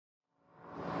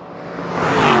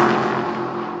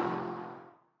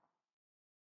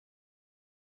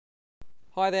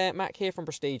Hi there, Mac here from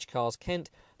Prestige Cars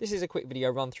Kent. This is a quick video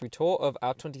run through tour of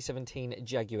our 2017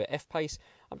 Jaguar F-Pace.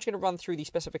 I'm just going to run through the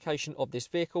specification of this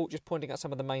vehicle, just pointing out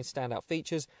some of the main standout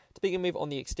features. To begin with, on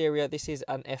the exterior, this is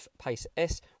an F-Pace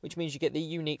S, which means you get the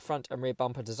unique front and rear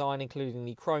bumper design, including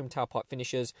the chrome tailpipe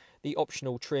finishes, the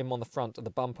optional trim on the front of the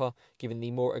bumper, giving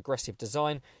the more aggressive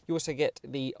design. You also get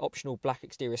the optional black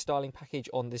exterior styling package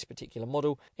on this particular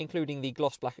model, including the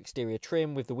gloss black exterior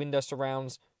trim with the window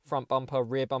surrounds, front bumper,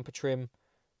 rear bumper trim,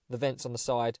 the vents on the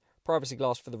side, privacy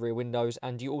glass for the rear windows,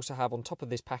 and you also have on top of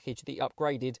this package the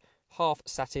upgraded half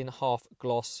satin, half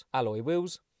gloss alloy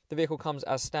wheels. The vehicle comes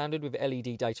as standard with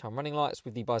LED daytime running lights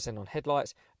with the bi-xenon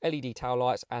headlights, LED tail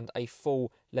lights, and a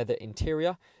full leather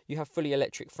interior. You have fully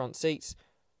electric front seats,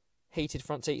 heated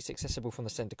front seats accessible from the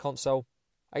centre console,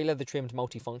 a leather trimmed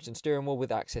multi-function steering wheel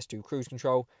with access to cruise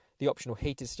control, the optional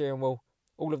heated steering wheel,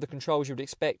 all of the controls you would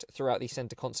expect throughout the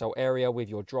centre console area with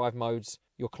your drive modes,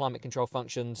 your climate control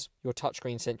functions, your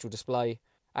touchscreen central display,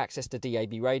 access to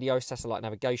DAB radio, satellite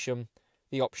navigation,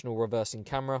 the optional reversing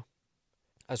camera,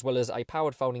 as well as a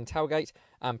powered folding tailgate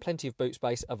and plenty of boot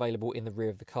space available in the rear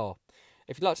of the car.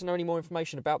 If you'd like to know any more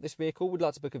information about this vehicle, would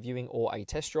like to book a viewing or a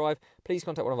test drive, please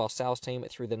contact one of our sales team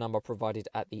through the number provided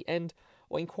at the end,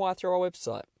 or inquire through our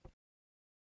website.